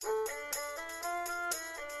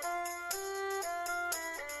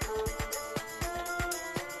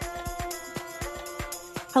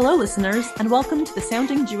Hello, listeners, and welcome to the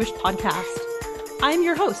Sounding Jewish podcast. I'm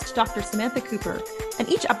your host, Dr. Sumanth Gopinath, and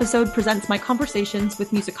each episode presents my conversations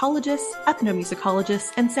with musicologists,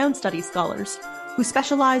 ethnomusicologists, and sound studies scholars who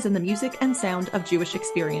specialize in the music and sound of Jewish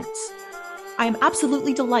experience. I am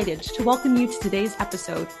absolutely delighted to welcome you to today's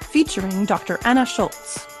episode featuring Dr. Anna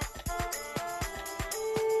Schultz.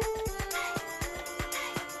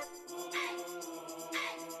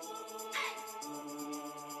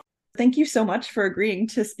 Thank you so much for agreeing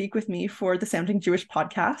to speak with me for the Sounding Jewish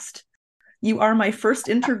podcast. You are my first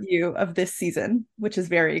interview of this season, which is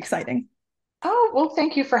very exciting. Oh, well,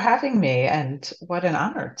 thank you for having me. And what an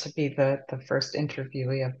honor to be the first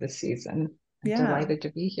interviewee of the season. I'm delighted to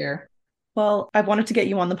be here. Well, I've wanted to get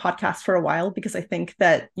you on the podcast for a while because I think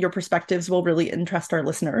that your perspectives will really interest our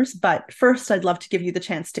listeners. But first, I'd love to give you the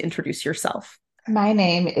chance to introduce yourself. My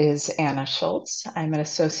name is Anna Schultz. I'm an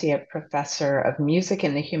associate professor of music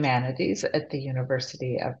and the humanities at the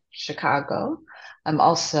University of Chicago. I'm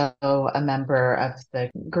also a member of the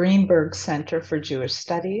Greenberg Center for Jewish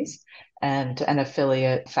Studies and an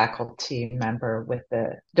affiliate faculty member with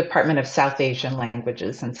the Department of South Asian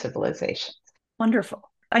Languages and Civilizations. Wonderful.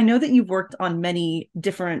 I know that you've worked on many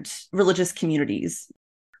different religious communities.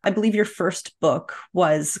 I believe your first book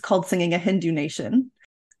was called Singing a Hindu Nation,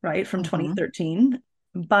 right, from 2013.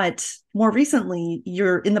 But more recently,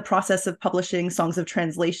 you're in the process of publishing Songs of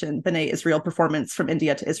Translation, Bene Israel Performance from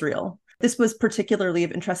India to Israel. This was particularly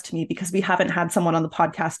of interest to me because we haven't had someone on the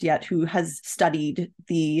podcast yet who has studied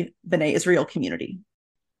the Bene Israel community.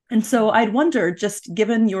 And so I'd wonder, just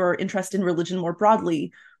given your interest in religion more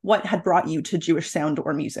broadly, what had brought you to Jewish sound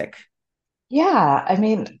or music? Yeah, I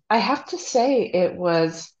mean, I have to say it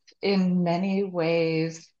was in many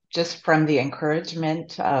ways just from the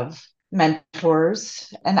encouragement of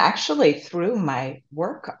mentors and actually through my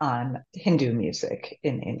work on Hindu music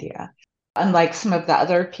in India. Unlike some of the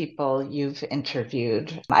other people you've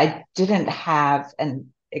interviewed, I didn't have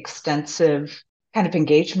an extensive kind of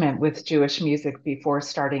engagement with Jewish music before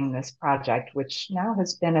starting this project, which now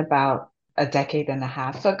has been about a decade and a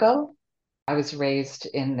half ago. I was raised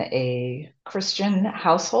in a Christian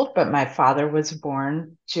household, but my father was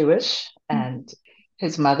born Jewish and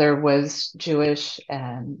his mother was Jewish,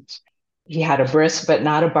 and he had a bris, but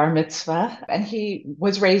not a bar mitzvah. And he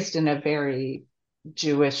was raised in a very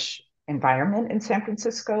Jewish environment in San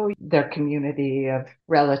Francisco. Their community of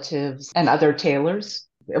relatives and other tailors,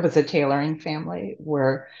 it was a tailoring family,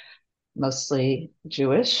 were mostly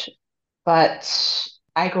Jewish. But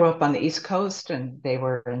I grew up on the East Coast and they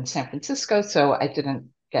were in San Francisco, so I didn't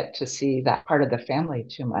get to see that part of the family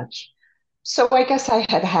too much. So I guess I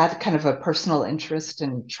had kind of a personal interest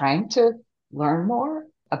in trying to learn more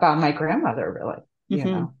about my grandmother, really,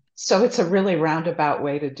 you know. So it's a really roundabout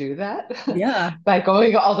way to do that. Yeah. By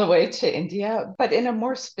going all the way to India, but in a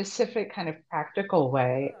more specific kind of practical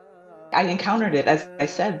way. I encountered it, as I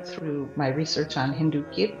said, through my research on Hindu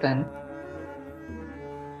Kirtan.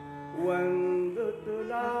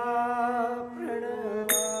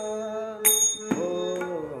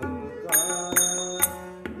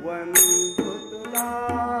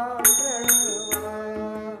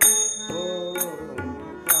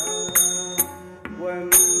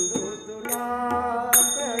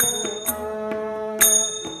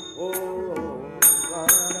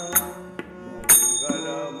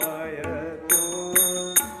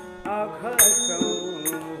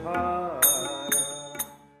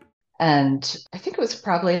 And I think it was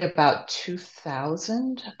probably about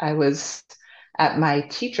 2000. I was at my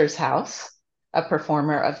teacher's house, a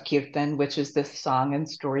performer of Kirtan, which is this song and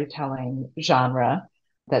storytelling genre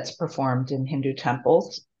that's performed in Hindu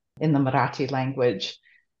temples in the Marathi language.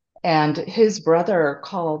 And his brother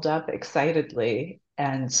called up excitedly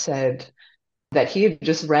and said that he had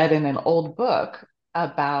just read in an old book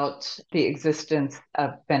about the existence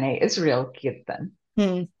of Bene Israel Kirtan.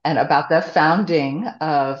 And about the founding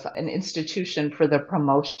of an institution for the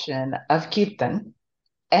promotion of Kirtan.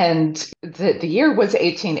 And the year was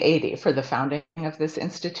 1880 for the founding of this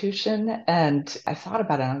institution. And I thought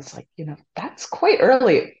about it and I was like, you know, that's quite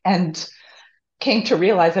early. And came to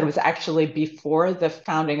realize that it was actually before the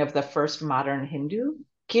founding of the first modern Hindu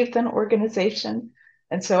Kirtan organization.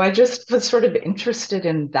 And so I just was sort of interested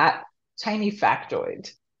in that tiny factoid.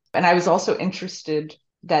 And I was also interested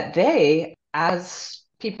that they, as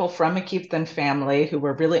people from a Kirtan family who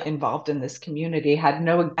were really involved in this community, had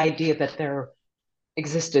no idea that there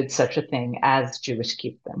existed such a thing as Jewish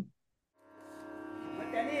Kirtan.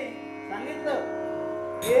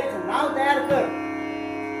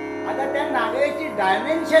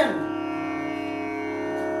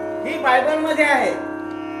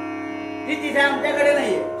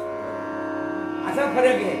 असा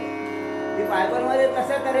फरक आहे की बायबलमध्ये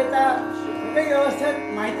कसा करायचा कुठे व्यवस्थित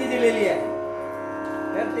माहिती दिलेली आहे.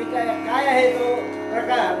 तर ते काय आहे तो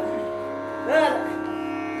प्रकार. तर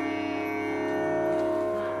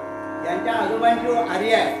यांच्या आजोबांची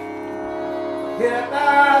आर्य आहे. फिरता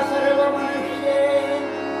सर्व मनुष्य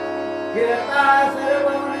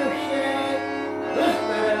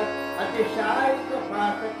दुष्कर अतिशय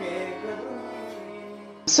पातके करून.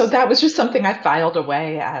 So that was just something I filed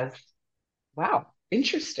away as, wow,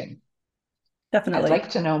 interesting. Definitely. I'd like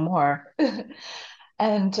to know more.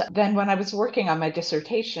 And then when I was working on my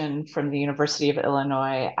dissertation from the University of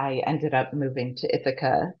Illinois, I ended up moving to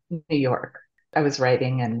Ithaca, New York. I was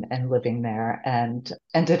writing and living there and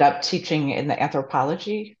ended up teaching in the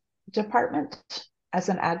anthropology department as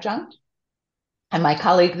an adjunct. And my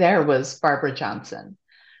colleague there was Barbara Johnson,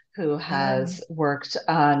 who has worked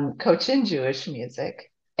on Cochin Jewish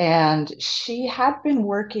music. And she had been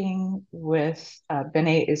working with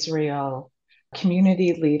Bene Israel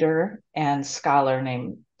community leader and scholar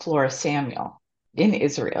named Flora Samuel in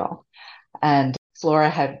Israel. And Flora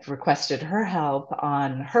had requested her help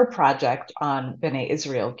on her project on Bene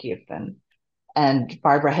Israel Kirtan. And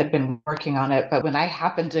Barbara had been working on it. But when I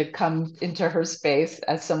happened to come into her space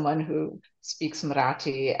as someone who speaks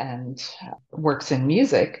Marathi and works in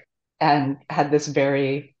music and had this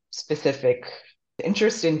very specific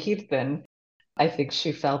interest in Kirtan, I think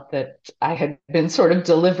she felt that I had been sort of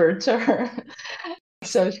delivered to her.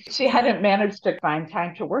 So she hadn't managed to find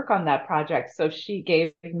time to work on that project. So she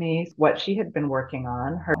gave me what she had been working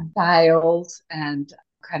on, her styles, and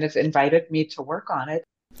kind of invited me to work on it.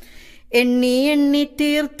 എണ്ണി എണ്ണി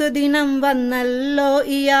തീർത്തു ദിനം വന്നല്ലോ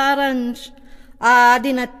ഈ ആറഞ്ച്. ആ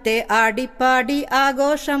ദിനത്തെ ആടിപ്പാടി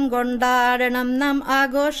ആഘോഷം കൊണ്ടാടണം, നാം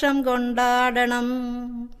ആഘോഷം കൊണ്ടാടണം.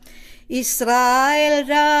 ഇസ്രായേൽ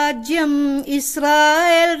രാജ്യം,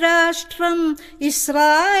 ഇസ്രായേൽ രാഷ്ട്രം,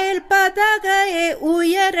 ഇസ്രായേൽ പതാകയെ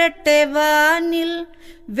ഉയരട്ടെ വാനിൽ,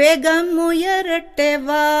 വേഗം ഉയരട്ടെ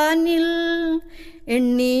വാനിൽ.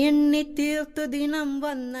 എണ്ണി എണ്ണി തീർത്തു ദിനം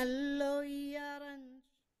വന്നല്ലോ ഈ ആറഞ്ച്.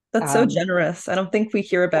 That's so generous. I don't think we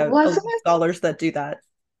hear about scholars that do that.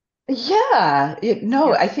 Yeah,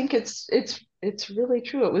 I think it's really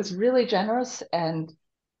true. It was really generous, and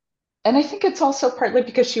I think it's also partly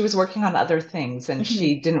because she was working on other things and she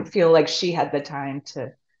didn't feel like she had the time to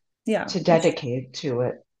dedicate to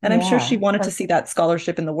it. And I'm sure she wanted to see that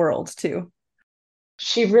scholarship in the world too.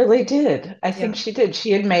 She really did. I think she did. She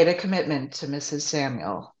had made a commitment to Mrs.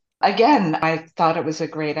 Samuel. Again, I thought it was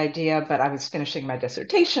a great idea, but I was finishing my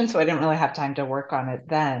dissertation, so I didn't really have time to work on it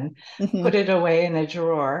then. Put it away in a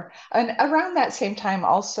drawer. And around that same time,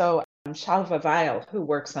 also, Shalva Weil, who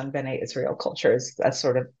works on Bene Israel cultures, a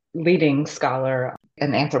sort of leading scholar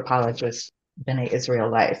and anthropologist, Bene Israel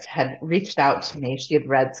life, had reached out to me. She had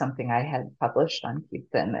read something I had published on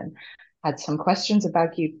Kirtan and had some questions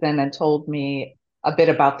about Kirtan and told me a bit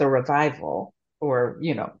about the revival, or,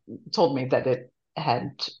 told me that it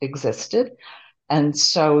had existed. And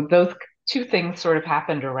so those two things sort of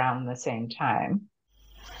happened around the same time.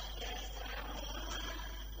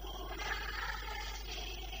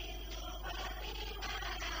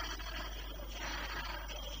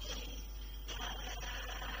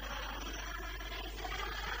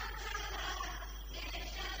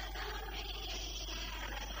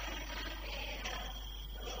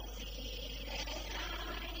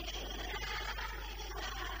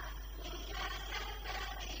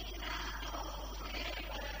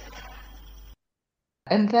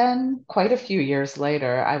 And then quite a few years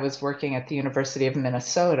later, I was working at the University of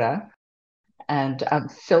Minnesota, and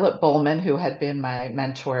Philip Bowman, who had been my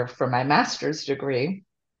mentor for my master's degree,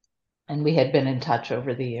 and we had been in touch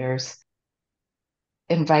over the years,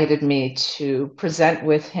 invited me to present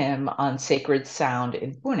with him on sacred sound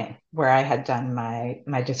in Pune, where I had done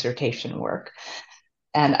my dissertation work.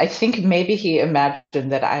 And I think maybe he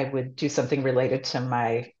imagined that I would do something related to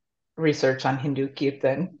my research on Hindu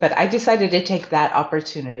Kirtan, but I decided to take that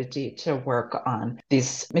opportunity to work on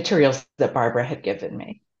these materials that Barbara had given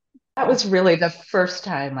me. That was really the first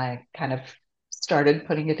time I kind of started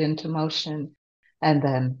putting it into motion, and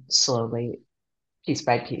then slowly, piece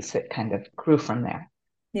by piece, it kind of grew from there.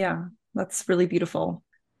 Yeah, that's really beautiful.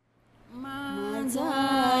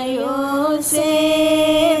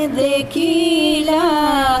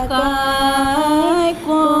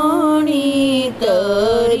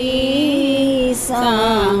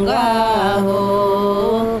 सांगा हो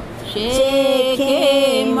शेखे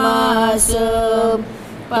मास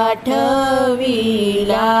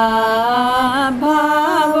पाठविला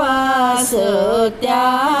भावास त्या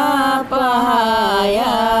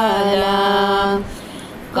पहायाला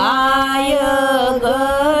काय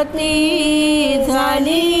गती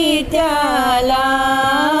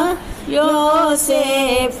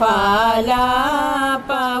वाला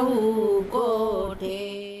पाहू कोठे.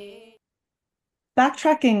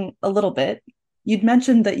 Backtracking a little bit, you'd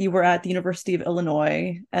mentioned that you were at the University of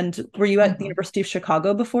Illinois, and were you at the University of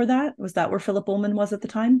Chicago before that? Was that where Philip Ullman was at the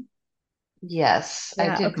time? Yes, I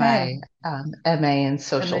Yeah, did okay. my MA in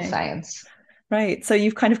social MA. science. Right. So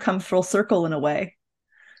you've kind of come full circle in a way.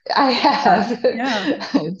 I have. Yeah.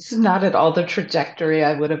 It's not at all the trajectory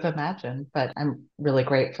I would have imagined, but I'm really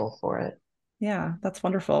grateful for it. Yeah, that's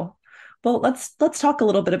wonderful. Well, let's talk a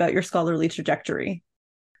little bit about your scholarly trajectory.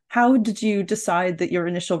 How did you decide that your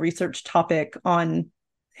initial research topic on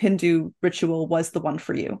Hindu ritual was the one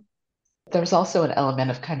for you? There's also an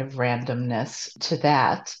element of kind of randomness to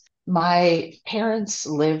that. My parents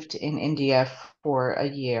lived in India for a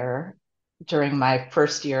year during my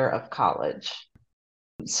first year of college.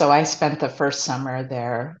 So I spent the first summer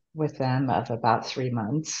there with them of about 3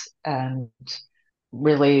 months and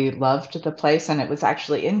really loved the place. And it was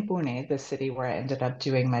actually in Pune, the city where I ended up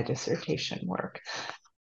doing my dissertation work.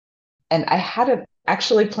 And I hadn't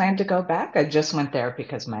actually planned to go back. I just went there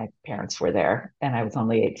because my parents were there and I was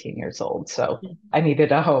only 18 years old. So I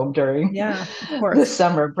needed a home during the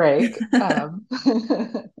summer break.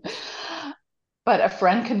 But a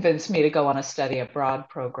friend convinced me to go on a study abroad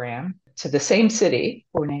program to the same city,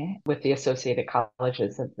 Pune, with the associated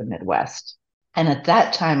colleges of the Midwest. And at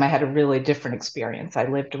that time, I had a really different experience. I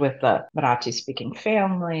lived with a Marathi speaking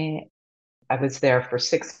family. I was there for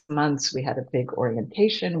 6 months. We had a big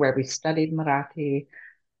orientation where we studied Marathi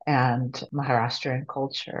and Maharashtrian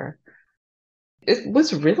culture. It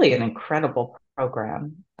was really an incredible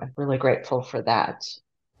program. I'm really grateful for that.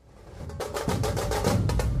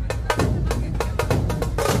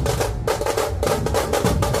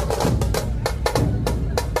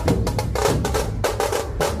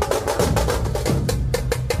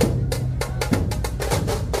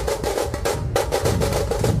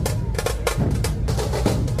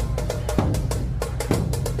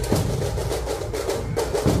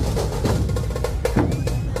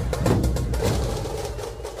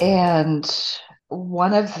 And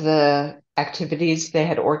one of the activities they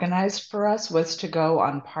had organized for us was to go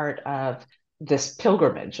on part of this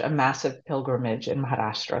pilgrimage, a massive pilgrimage in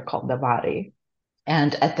Maharashtra called the Wari.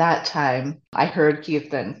 And at that time, I heard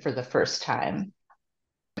Kirtan for the first time.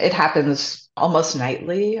 It happens almost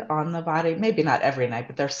nightly on the Wari, maybe not every night,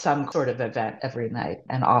 but there's some sort of event every night.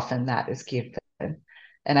 And often that is Kirtan.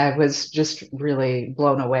 And I was just really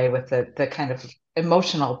blown away with the kind of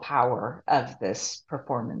emotional power of this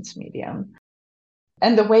performance medium.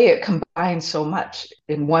 And the way it combines so much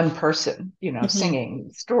in one person,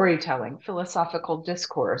 singing, storytelling, philosophical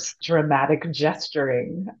discourse, dramatic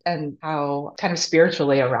gesturing, and how kind of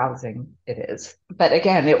spiritually arousing it is. But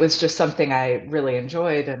again, it was just something I really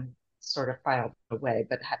enjoyed and sort of filed away,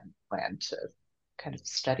 but hadn't planned to kind of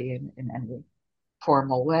study in any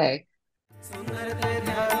formal way.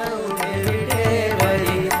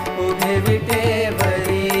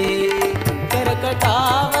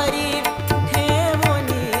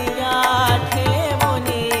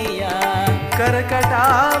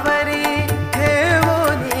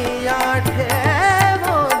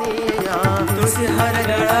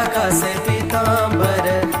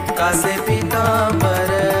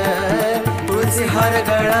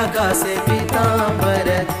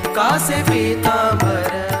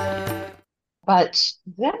 But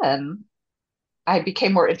then I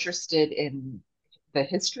became more interested in the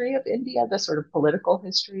history of India, the sort of political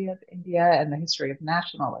history of India and the history of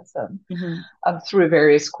nationalism through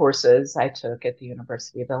various courses I took at the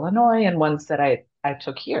University of Illinois and ones that I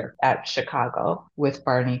took here at Chicago with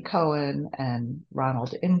Barney Cohen and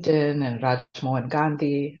Ronald Inden and Rajmohan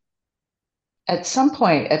Gandhi. At some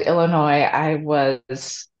point at Illinois, I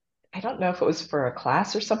don't know if it was for a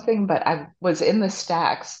class or something, but I was in the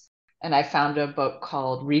stacks and I found a book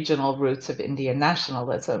called Regional Roots of Indian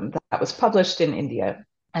Nationalism that was published in India.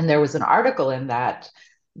 And there was an article in that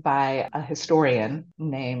by a historian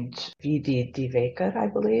named V.D. Divekar, I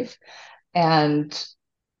believe. And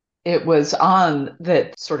it was on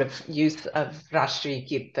the sort of use of Rashtriya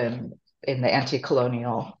Kirtan in the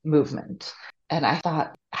anti-colonial movement. And I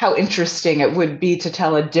thought how interesting it would be to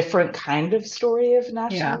tell a different kind of story of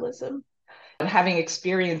nationalism. And having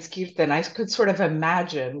experienced Kirtan, I could sort of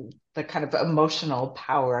imagine the kind of emotional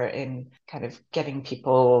power in kind of getting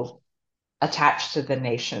people attached to the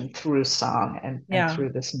nation through song and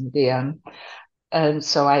through this medium. And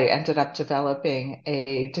so I ended up developing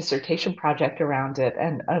a dissertation project around it.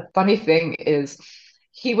 And a funny thing is,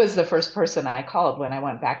 he was the first person I called when I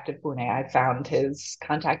went back to Pune. I found his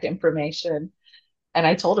contact information and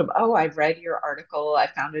I told him, oh, I've read your article. I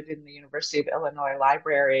found it in the University of Illinois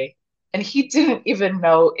library. And he didn't even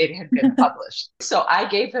know it had been published. So I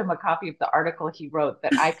gave him a copy of the article he wrote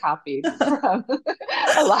that I copied from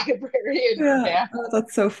a library in Yeah. Japan. Oh,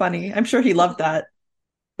 that's so funny. I'm sure he loved that.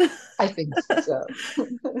 I think so.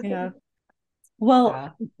 Yeah. Well, Yeah.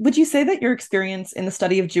 would you say that your experience in the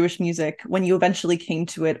study of Jewish music, when you eventually came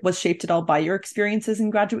to it, was shaped at all by your experiences in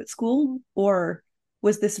graduate school? Or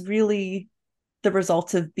was this really the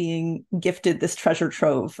result of being gifted this treasure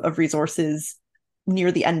trove of resources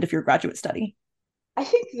near the end of your graduate study? I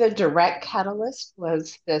think the direct catalyst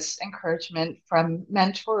was this encouragement from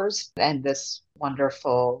mentors and this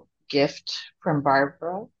wonderful gift from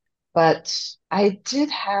Barbara. But I did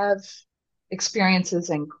have experiences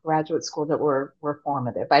in graduate school that were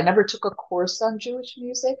formative. I never took a course on Jewish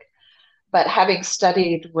music, but having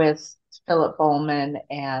studied with Philip Bowman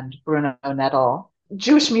and Bruno Nettle,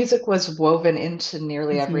 Jewish music was woven into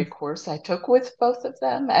nearly every course I took with both of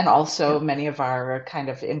them, and also many of our kind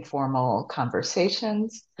of informal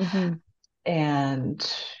conversations.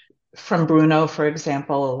 And from Bruno, for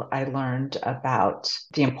example, I learned about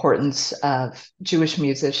the importance of Jewish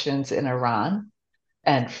musicians in Iran,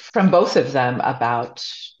 and from both of them about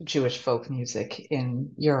Jewish folk music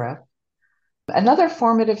in Europe. Another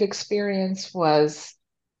formative experience was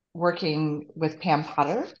working with Pam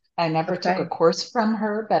Potter. I never took a course from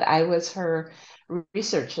her, but I was her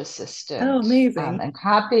research assistant amazing. and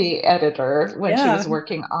copy editor when she was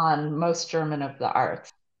working on Most German of the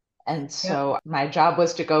Arts. And so my job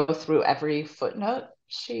was to go through every footnote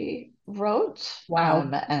she wrote. Wow.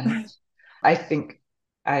 And I think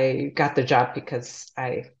I got the job because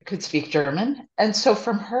I could speak German. And so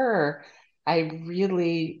from her, I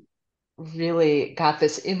really got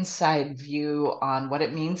this inside view on what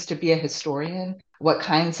it means to be a historian, what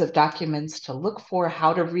kinds of documents to look for,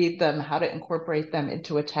 how to read them, how to incorporate them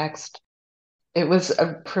into a text. It was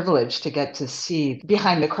a privilege to get to see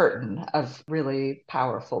behind the curtain of really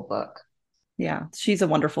powerful book. Yeah, she's a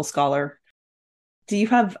wonderful scholar. Do you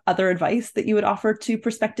have other advice that you would offer to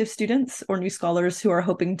prospective students or new scholars who are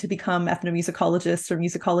hoping to become ethnomusicologists or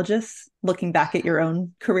musicologists, looking back at your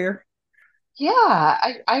own career? Yeah,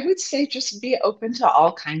 I would say just be open to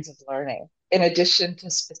all kinds of learning. In addition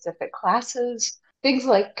to specific classes, things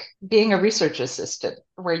like being a research assistant,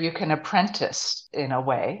 where you can apprentice in a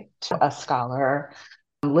way to a scholar,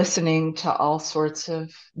 listening to all sorts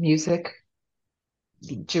of music,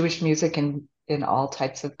 Jewish music in all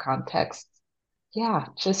types of contexts. Yeah,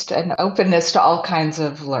 just an openness to all kinds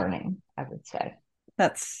of learning, I would say.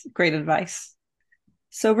 That's great advice.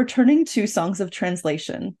 So, returning to Songs of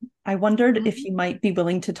Translation, I wondered if you might be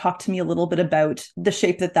willing to talk to me a little bit about the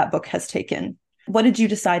shape that that book has taken. What did you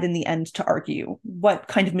decide in the end to argue? What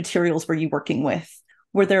kind of materials were you working with?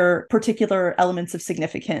 Were there particular elements of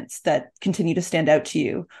significance that continue to stand out to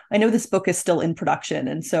you? I know this book is still in production,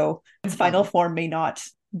 and so its final form may not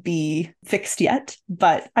be fixed yet,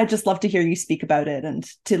 but I'd just love to hear you speak about it and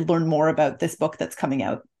to learn more about this book that's coming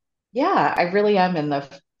out. Yeah, I really am in the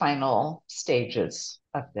final stages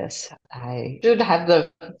of this. I should have the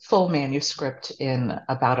full manuscript in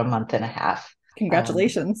about a month and a half.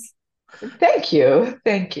 Congratulations. Thank you.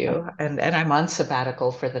 Thank you. And I'm on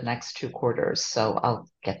sabbatical for the next 2 quarters, so I'll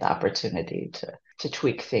get the opportunity to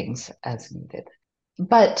tweak things as needed.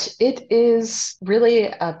 But it is really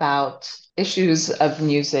about issues of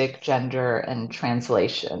music, gender, and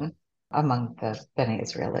translation among the Bene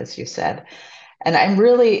Israel, as you said. And I'm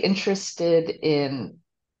really interested in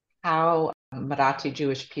how Marathi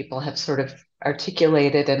Jewish people have sort of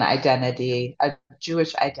articulated an identity, a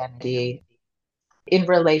Jewish identity, in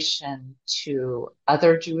relation to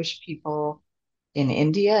other Jewish people in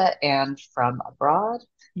India and from abroad,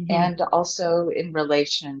 and also in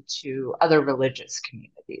relation to other religious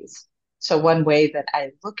communities. So one way that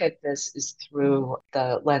I look at this is through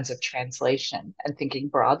the lens of translation and thinking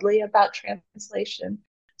broadly about translation.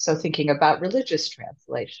 So thinking about religious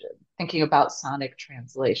translation, thinking about sonic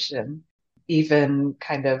translation, even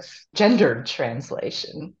kind of gendered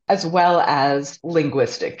translation, as well as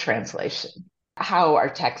linguistic translation. How are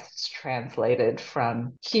texts translated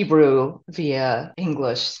from Hebrew via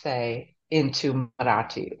English, say, into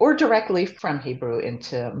Marathi, or directly from Hebrew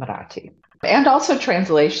into Marathi? And also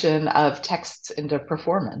translation of texts into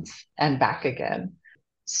performance and back again.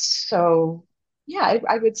 So, yeah,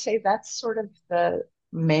 I would say that's sort of the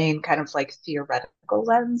main kind of like theoretical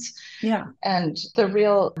lens. Yeah. And the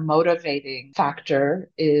real motivating factor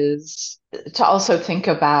is to also think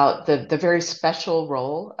about the very special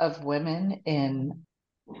role of women in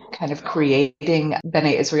kind of creating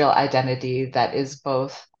Bene Israel identity that is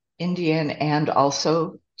both Indian and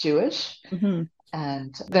also Jewish.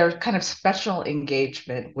 And their kind of special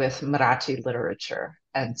engagement with Marathi literature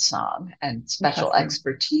and song and special Interesting.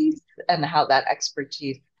 expertise, and how that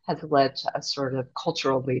expertise has led to a sort of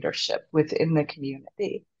cultural leadership within the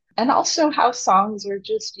community. And also how songs are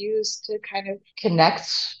just used to kind of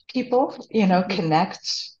connect people,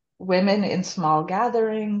 connect women in small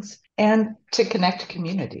gatherings and to connect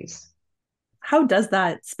communities. How does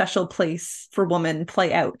that special place for women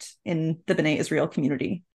play out in the Bene Israel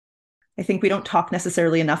community? I think we don't talk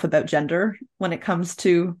necessarily enough about gender when it comes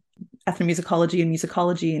to ethnomusicology and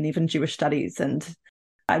musicology and even Jewish studies. And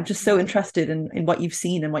I'm just so interested in what you've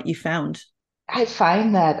seen and what you found. I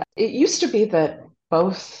find that it used to be that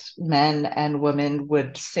both men and women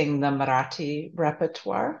would sing the Marathi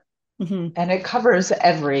repertoire, and it covers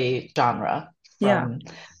every genre from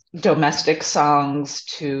domestic songs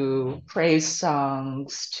to praise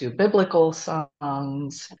songs to biblical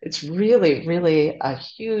songs. It's really, really a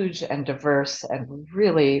huge and diverse and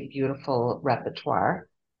really beautiful repertoire.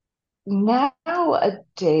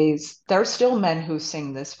 Nowadays, there are still men who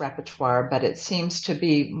sing this repertoire, but it seems to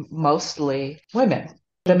be mostly women.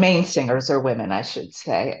 The main singers are women, I should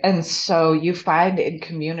say. And so you find in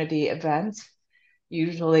community events,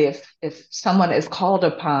 usually if someone is called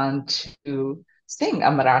upon to sing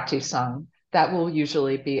a Marathi song, that will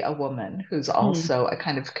usually be a woman who's also a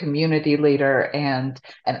kind of community leader and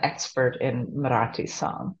an expert in Marathi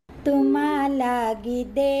song. तुम्हालागी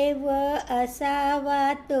देव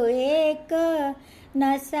असावा तो एक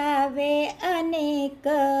नसावे अनेक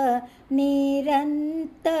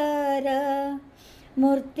निरंतर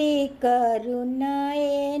मूर्ती करून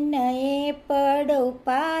नये नये पडो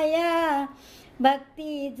पाया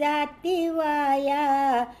भक्ती जाती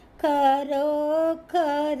वाया खरो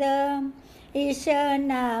खर ईश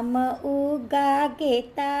नाम उगा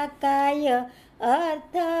घेता काय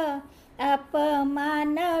अर्थ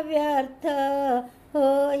अपमान व्यर्थ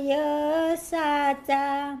होय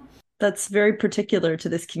साचा. That's very particular to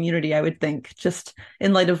this community, I would think, just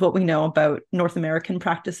in light of what we know about North American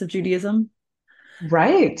practice of Judaism.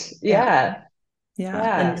 Right. Yeah.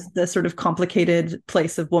 And the sort of complicated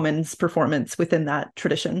place of women's performance within that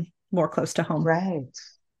tradition, more close to home. Right.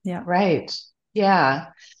 Yeah. Right. Yeah.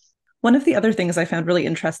 One of the other things I found really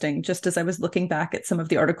interesting, just as I was looking back at some of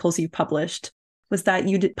the articles you published, was that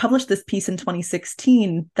you published this piece in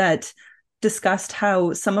 2016 that discussed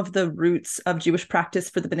how some of the roots of Jewish practice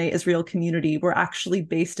for the Bene Israel community were actually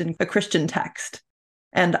based in a Christian text.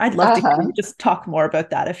 And I'd love to hear you just talk more about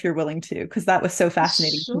that if you're willing to, because that was so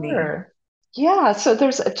fascinating to me. Yeah, so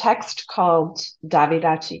there's a text called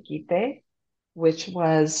Davidachi Gite, which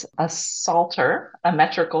was a psalter, a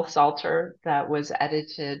metrical psalter that was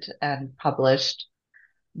edited and published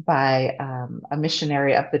by a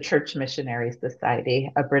missionary of the Church Missionary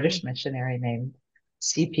Society, a British missionary named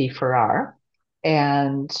C.P. Farrar.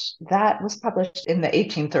 And that was published in the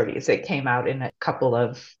 1830s. It came out in a couple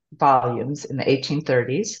of volumes in the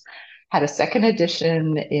 1830s, had a second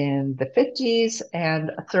edition in the 50s and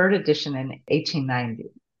a third edition in 1890.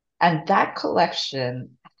 And that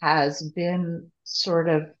collection has been sort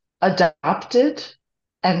of adopted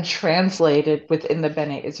and translated within the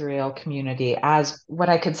Bene Israel community as what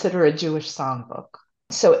I consider a Jewish songbook.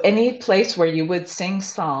 So any place where you would sing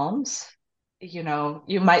psalms,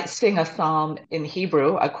 you might sing a psalm in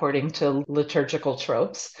Hebrew according to liturgical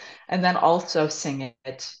tropes, and then also sing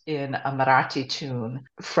it in a Marathi tune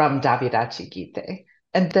from Davidachi Gite.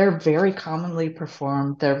 And they're very commonly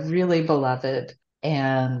performed. They're really beloved.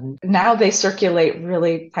 And now they circulate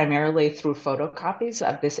really primarily through photocopies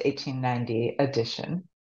of this 1890 edition.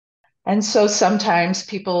 And so sometimes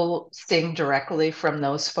people sing directly from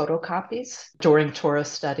those photocopies during Torah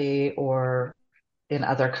study or in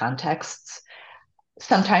other contexts.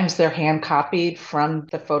 Sometimes they're hand copied from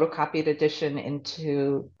the photocopied edition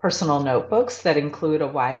into personal notebooks that include a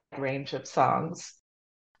wide range of songs.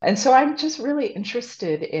 And so I'm just really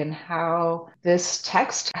interested in how this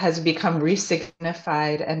text has become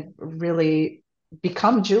resignified and really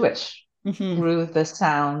become Jewish through the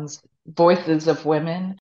sounds, voices of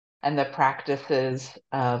women, and the practices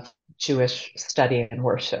of Jewish study and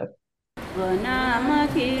worship. नाम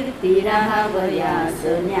कीर्ती राहावयास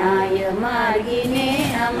न्याय मार्गिने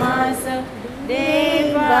आमास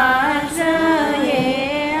देवास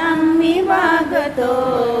हे आम्ही वागतो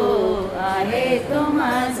आहे तो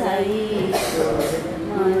माझा ईश्वर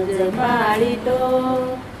मज पाळितो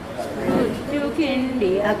मृत्यू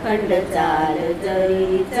खिंडी अखंड चाल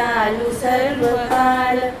जरी चालू सर्व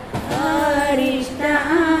काल अरिष्ट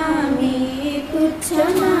आम्ही तुच्छ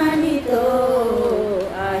मानितो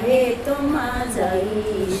आहे तो माझा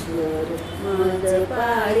ईश्वर मज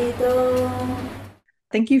पाळितो.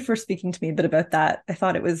 Thank you for speaking to me a bit about that. I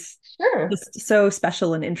thought it was just so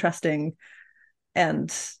special and interesting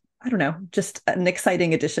And I don't know, just an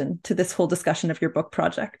exciting addition to this whole discussion of your book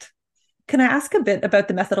project. Can I ask a bit about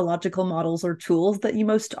the methodological models or tools that you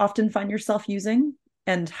most often find yourself using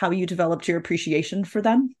and how you developed your appreciation for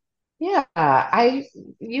them? Yeah, I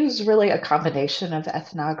use really a combination of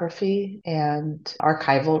ethnography and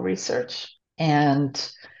archival research.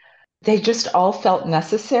 And they just all felt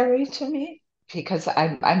necessary to me because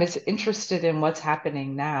I'm as interested in what's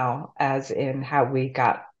happening now as in how we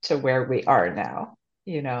got to where we are now,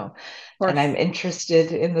 and I'm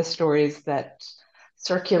interested in the stories that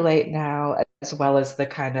circulate now, as well as the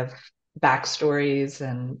kind of backstories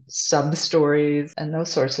and sub-stories and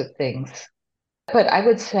those sorts of things. But I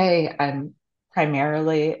would say I'm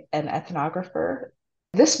primarily an ethnographer.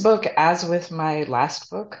 This book, as with my last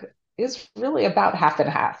book, is really about half and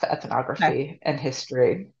half ethnography and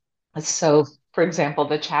history. So, for example,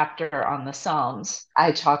 the chapter on the Psalms,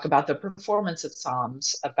 I talk about the performance of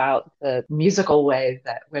Psalms, about the musical way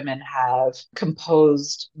that women have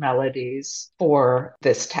composed melodies for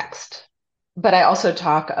this text. But I also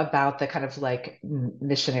talk about the kind of like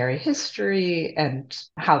missionary history and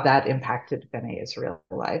how that impacted Bene Israel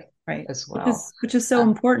life as well. Which is so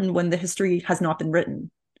important when the history has not been written,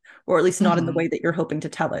 or at least not in the way that you're hoping to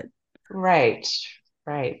tell it. Right.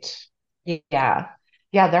 Yeah.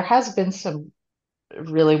 There has been some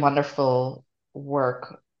really wonderful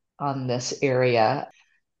work on this area.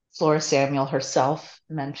 Flora Samuel herself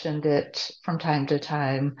mentioned it from time to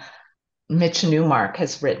time. Mitch Newmark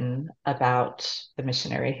has written about the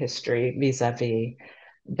missionary history vis-a-vis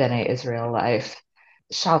Bene Israel life.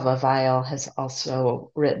 Shalva Weil has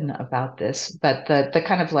also written about this, but the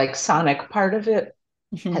kind of like sonic part of it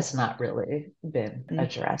has not really been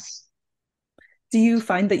addressed. Do you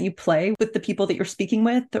find that you play with the people that you're speaking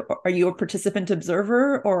with? Are you a participant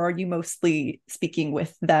observer, or are you mostly speaking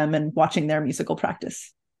with them and watching their musical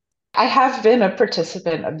practice? I have been a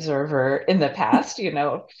participant observer in the past,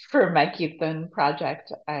 for my Kirtan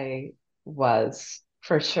project, I was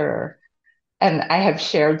for sure. And I have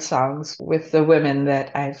shared songs with the women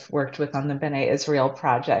that I've worked with on the Bene Israel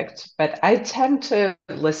project, but I tend to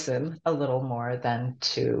listen a little more than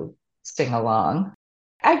to sing along.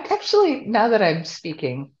 I actually, now that I'm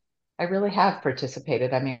speaking, I really have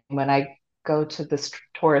participated. I mean, when I go to the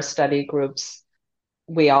Torah study groups,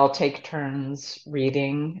 we all take turns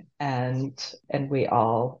reading and we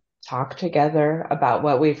all talk together about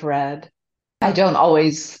what we've read. I don't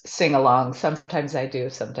always sing along. Sometimes I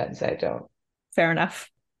do, sometimes I don't. Fair enough.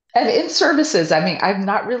 And in services, I mean, I'm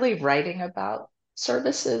not really writing about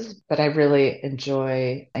services, but I really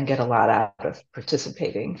enjoy and get a lot out of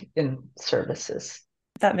participating in services.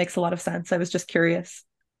 That makes a lot of sense. I was just curious.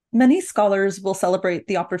 Many scholars will celebrate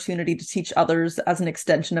the opportunity to teach others as an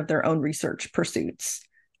extension of their own research pursuits.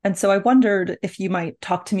 And so I wondered if you might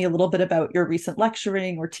talk to me a little bit about your recent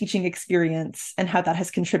lecturing or teaching experience and how that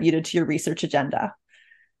has contributed to your research agenda.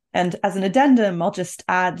 And as an addendum, I'll just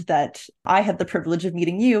add that I had the privilege of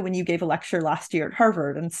meeting you when you gave a lecture last year at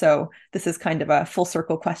Harvard. And so this is kind of a full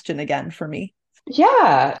circle question again for me.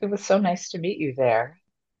 Yeah, it was so nice to meet you there.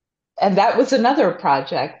 And that was another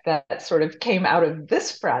project that sort of came out of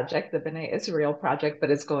this project, the Bene Israel project, but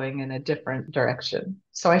is going in a different direction.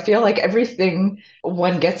 So I feel like everything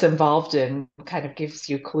one gets involved in kind of gives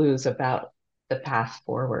you clues about the path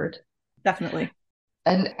forward. Definitely.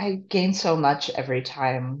 And I gain so much every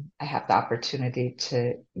time I have the opportunity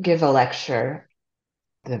to give a lecture.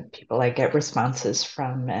 The people I get responses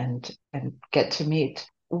from and get to meet.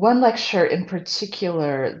 One lecture in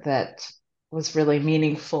particular that was really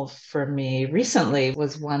meaningful for me recently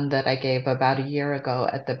was one that I gave about a year ago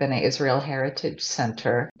at the Bene Israel Heritage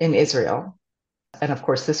Center in Israel. And of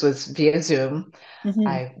course, this was via Zoom.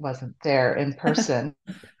 I wasn't there in person.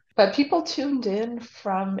 But people tuned in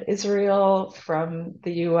from Israel, from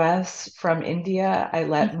the US, from India. I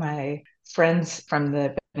let my friends from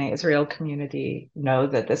the Bene Israel community know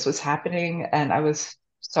that this was happening. And I was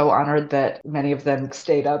so honored that many of them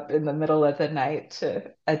stayed up in the middle of the night to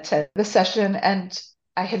attend the session. And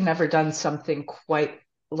I had never done something quite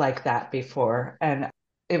like that before. And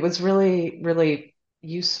it was really, really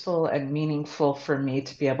useful and meaningful for me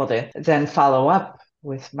to be able to then follow up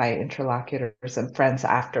with my interlocutors and friends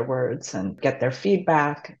afterwards and get their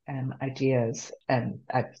feedback and ideas. And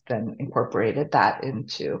I've then incorporated that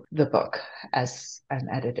into the book as I'm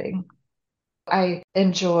editing. I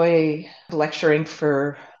enjoy lecturing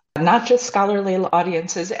for not just scholarly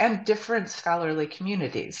audiences and different scholarly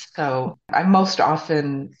communities. So I'm most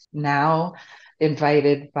often now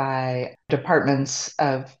invited by departments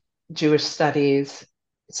of Jewish studies,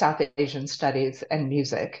 South Asian studies, and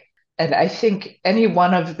music. And I think any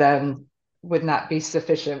one of them would not be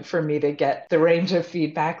sufficient for me to get the range of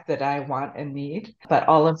feedback that I want and need. But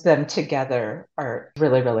all of them together are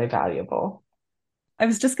really, really valuable. I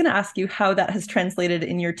was just going to ask you how that has translated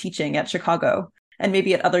in your teaching at Chicago and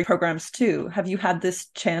maybe at other programs too. Have you had this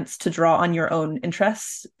chance to draw on your own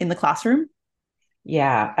interests in the classroom?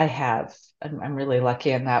 Yeah, I have. I'm really lucky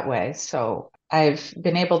in that way. So I've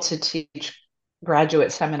been able to teach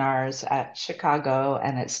graduate seminars at Chicago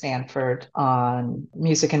and at Stanford on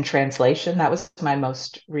music and translation. That was my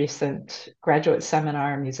most recent graduate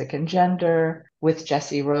seminar, Music and Gender, with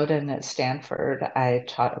Jesse Roden at Stanford. I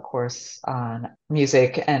taught a course on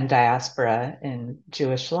music and diaspora in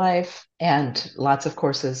Jewish life and lots of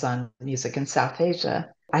courses on music in South Asia.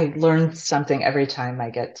 I learn something every time I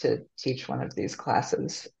get to teach one of these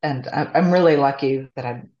classes. And I'm really lucky that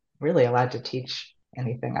I'm really allowed to teach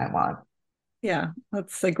anything I want. Yeah,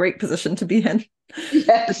 that's a great position to be in.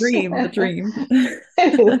 Yes. The dream.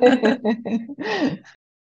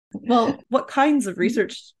 Well, what kinds of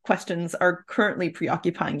research questions are currently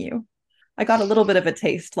preoccupying you? I got a little bit of a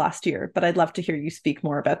taste last year, but I'd love to hear you speak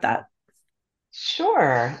more about that.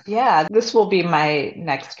 Sure. Yeah, this will be my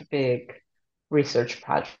next big research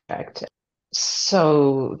project.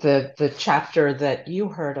 So the chapter that you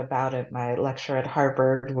heard about at my lecture at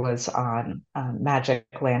Harvard was on magic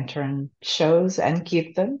lantern shows and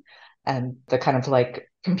kirtan, and the kind of like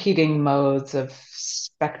competing modes of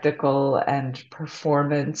spectacle and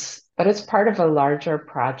performance. But it's part of a larger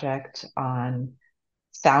project on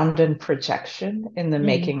sound and projection in the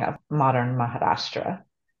making of modern Maharashtra.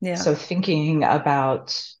 Yeah. So thinking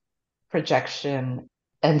about projection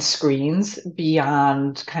and screens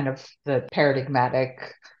beyond kind of the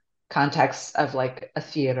paradigmatic context of like a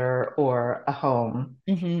theater or a home.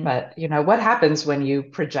 But, what happens when you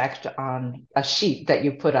project on a sheet that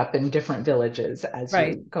you put up in different villages as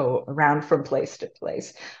you go around from place to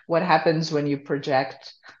place? What happens when you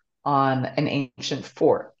project on an ancient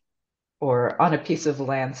fort or on a piece of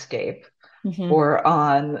landscape or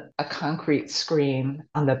on a concrete screen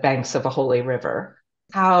on the banks of a holy river?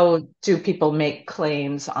 How do people make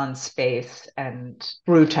claims on space and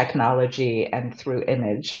through technology and through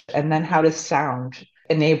image? And then how does sound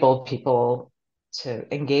enable people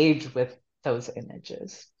to engage with those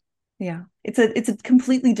images? Yeah, it's a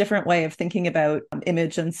completely different way of thinking about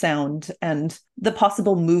image and sound and the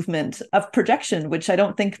possible movement of projection, which I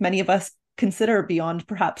don't think many of us consider beyond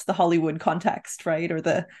perhaps the Hollywood context, right? Or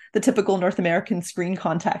the typical North American screen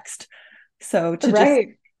context. So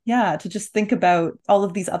to just think about all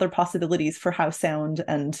of these other possibilities for how sound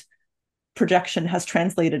and projection has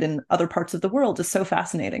translated in other parts of the world is so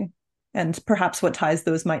fascinating. And perhaps what ties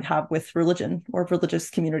those might have with religion or religious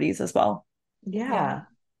communities as well. Yeah.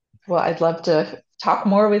 Well, I'd love to talk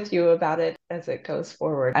more with you about it as it goes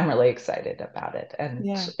forward. I'm really excited about it and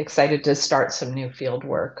excited to start some new field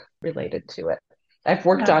work related to it. I've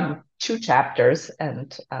worked on 2 chapters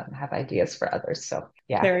and have ideas for others. So,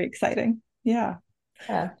 Very exciting. Yeah.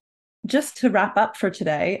 Yeah. Just to wrap up for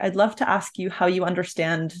today, I'd love to ask you how you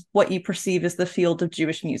understand what you perceive as the field of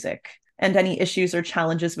Jewish music and any issues or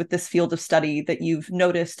challenges with this field of study that you've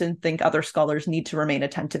noticed and think other scholars need to remain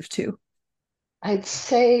attentive to. I'd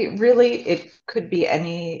say really it could be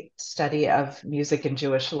any study of music in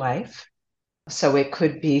Jewish life. So it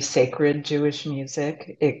could be sacred Jewish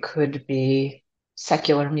music. It could be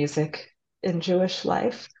secular music in Jewish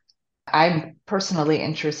life. I'm personally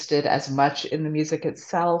interested as much in the music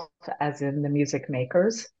itself as in the music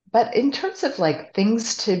makers. But in terms of like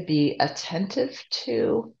things to be attentive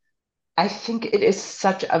to, I think it is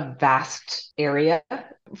such a vast area.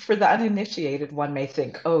 For the uninitiated, one may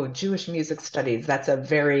think, oh, Jewish music studies, that's a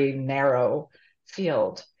very narrow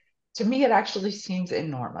field. To me, it actually seems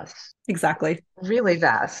enormous. Exactly. Really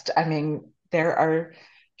vast. I mean, there are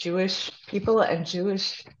Jewish people and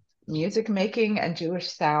Jewish music making and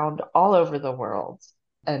Jewish sound all over the world.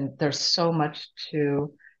 And there's so much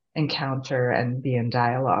to encounter and be in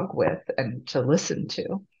dialogue with and to listen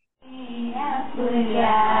to.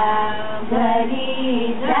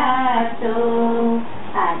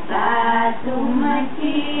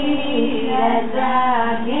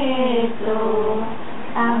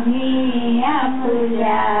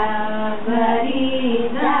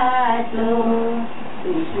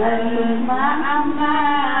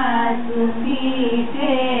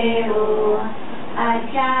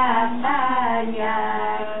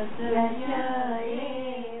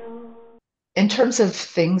 In terms of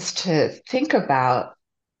things to think about,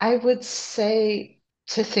 I would say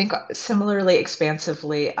to think similarly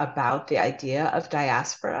expansively about the idea of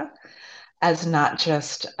diaspora as not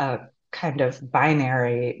just a kind of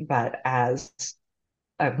binary, but as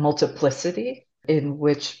a multiplicity in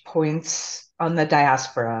which points on the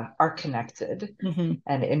diaspora are connected,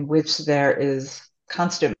 and in which there is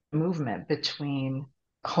constant movement between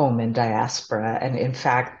home and diaspora. And in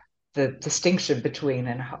fact, the distinction between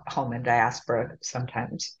home and diaspora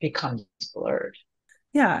sometimes becomes blurred.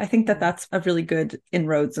 Yeah, I think that that's a really good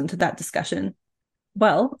inroads into that discussion.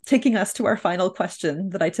 Well, taking us to our final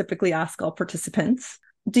question that I typically ask all participants,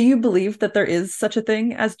 do you believe that there is such a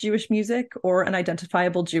thing as Jewish music or an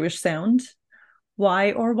identifiable Jewish sound?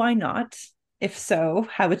 Why or why not? If so,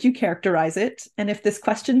 how would you characterize it? And if this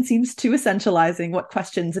question seems too essentializing, what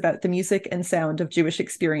questions about the music and sound of Jewish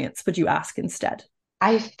experience would you ask instead?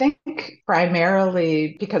 I think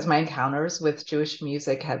primarily because my encounters with Jewish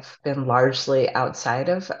music have been largely outside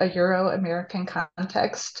of a Euro-American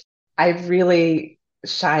context, I really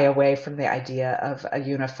shy away from the idea of a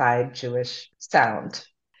unified Jewish sound.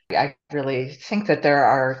 I really think that there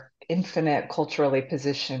are infinite culturally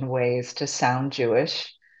positioned ways to sound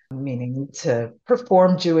Jewish, meaning to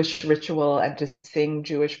perform Jewish ritual and to sing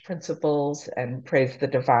Jewish principles and praise the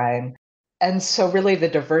divine. And so really the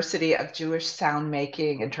diversity of Jewish sound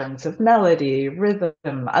making in terms of melody, rhythm,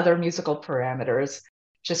 other musical parameters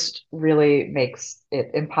just really makes it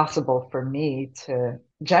impossible for me to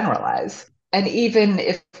generalize. And even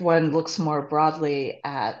if one looks more broadly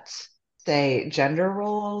at, say, gender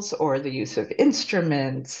roles or the use of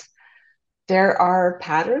instruments, there are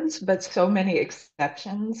patterns, but so many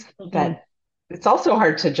exceptions that it's also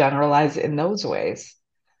hard to generalize in those ways.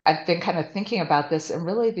 I've been kind of thinking about this, and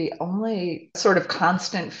really the only sort of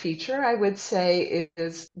constant feature I would say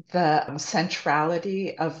is the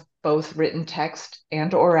centrality of both written text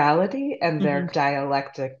and orality and their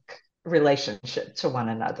dialectic relationship to one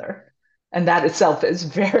another. And that itself is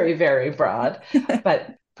very, very broad.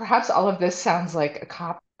 But perhaps all of this sounds like a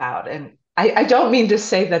cop-out. And I don't mean to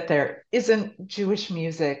say that there isn't Jewish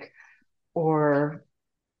music or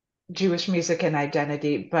Jewish music and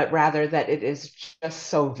identity, but rather that it is just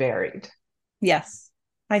so varied. Yes,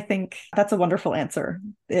 I think that's a wonderful answer.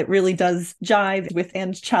 It really does jive with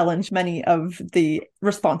and challenge many of the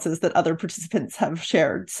responses that other participants have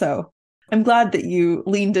shared. So I'm glad that you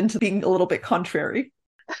leaned into being a little bit contrary.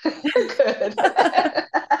 Good.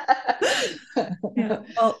 Yeah.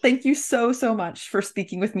 Well, thank you so much for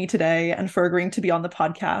speaking with me today and for agreeing to be on the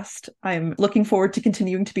podcast. I'm looking forward to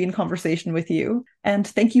continuing to be in conversation with you. And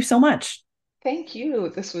thank you so much. Thank you.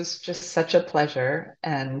 This was just such a pleasure.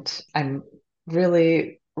 And I'm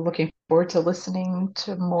really looking forward to listening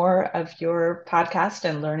to more of your podcast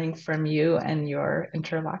and learning from you and your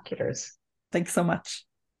interlocutors. Thanks so much.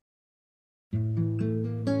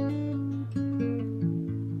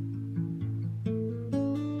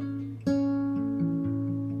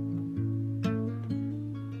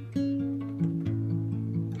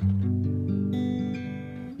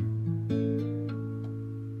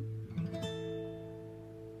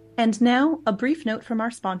 And now, a brief note from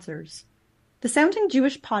our sponsors. The Sounding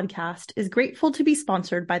Jewish podcast is grateful to be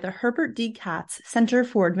sponsored by the Herbert D. Katz Center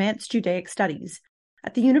for Advanced Judaic Studies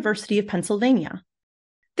at the University of Pennsylvania.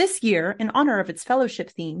 This year, in honor of its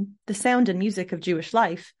fellowship theme, The Sound and Music of Jewish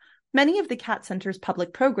Life, many of the Katz Center's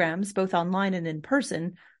public programs, both online and in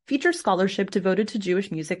person, feature scholarship devoted to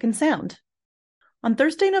Jewish music and sound. On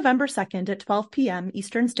Thursday, November 2nd at 12 p.m.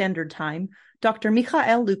 Eastern Standard Time, Dr.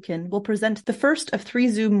 Michael Lukin will present the first of 3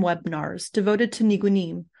 Zoom webinars devoted to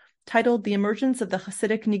Nigunim, titled The Emergence of the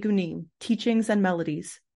Hasidic Nigunim, Teachings and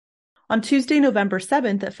Melodies. On Tuesday, November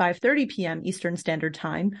 7th at 5:30 p.m. Eastern Standard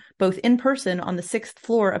Time, both in person on the 6th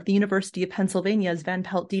floor of the University of Pennsylvania's Van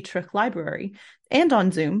Pelt Dietrich Library, and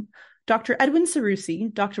on Zoom, Dr. Edwin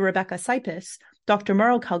Cerrusi, Dr. Rebecca Sipis, Dr.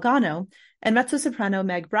 Mauro Calgano, and mezzo-soprano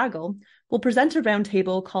Meg Bragel will present a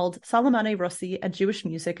roundtable called Salamane Rossi at Jewish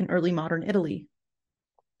Music in Early Modern Italy.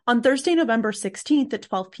 On Thursday, November 16th at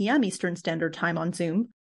 12 p.m. Eastern Standard Time on Zoom,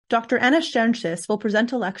 Dr. Anna Schultz will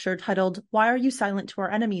present a lecture titled Why Are You Silent to Our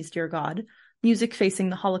Enemies, Dear God? Music Facing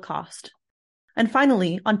the Holocaust. And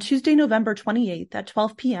finally, on Tuesday, November 28th at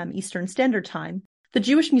 12 p.m. Eastern Standard Time, the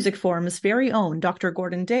Jewish Music Forum's very own Dr.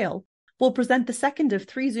 Gordon Dale will present the second of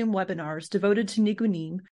 3 Zoom webinars devoted to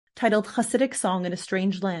Nigunim, titled Hasidic Song in a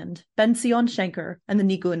Strange Land, Ben Sion Shenker and the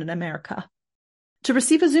Nigun in America. To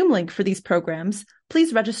receive a Zoom link for these programs,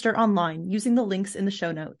 please register online using the links in the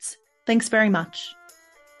show notes. Thanks very much.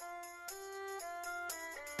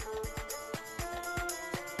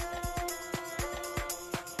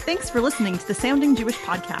 Thanks for listening to the Sounding Jewish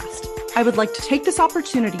podcast. I would like to take this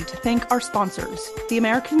opportunity to thank our sponsors, the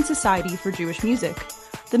American Society for Jewish Music,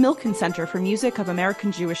 the Milken Center for Music of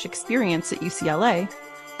American Jewish Experience at UCLA,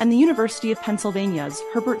 and the University of Pennsylvania's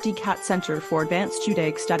Herbert D. Katz Center for Advanced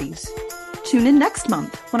Judaic Studies. Tune in next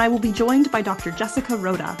month when I will be joined by Dr. Jessica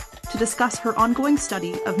Roda to discuss her ongoing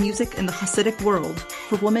study of music in the Hasidic world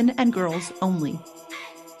for women and girls only.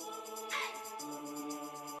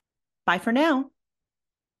 Bye for now.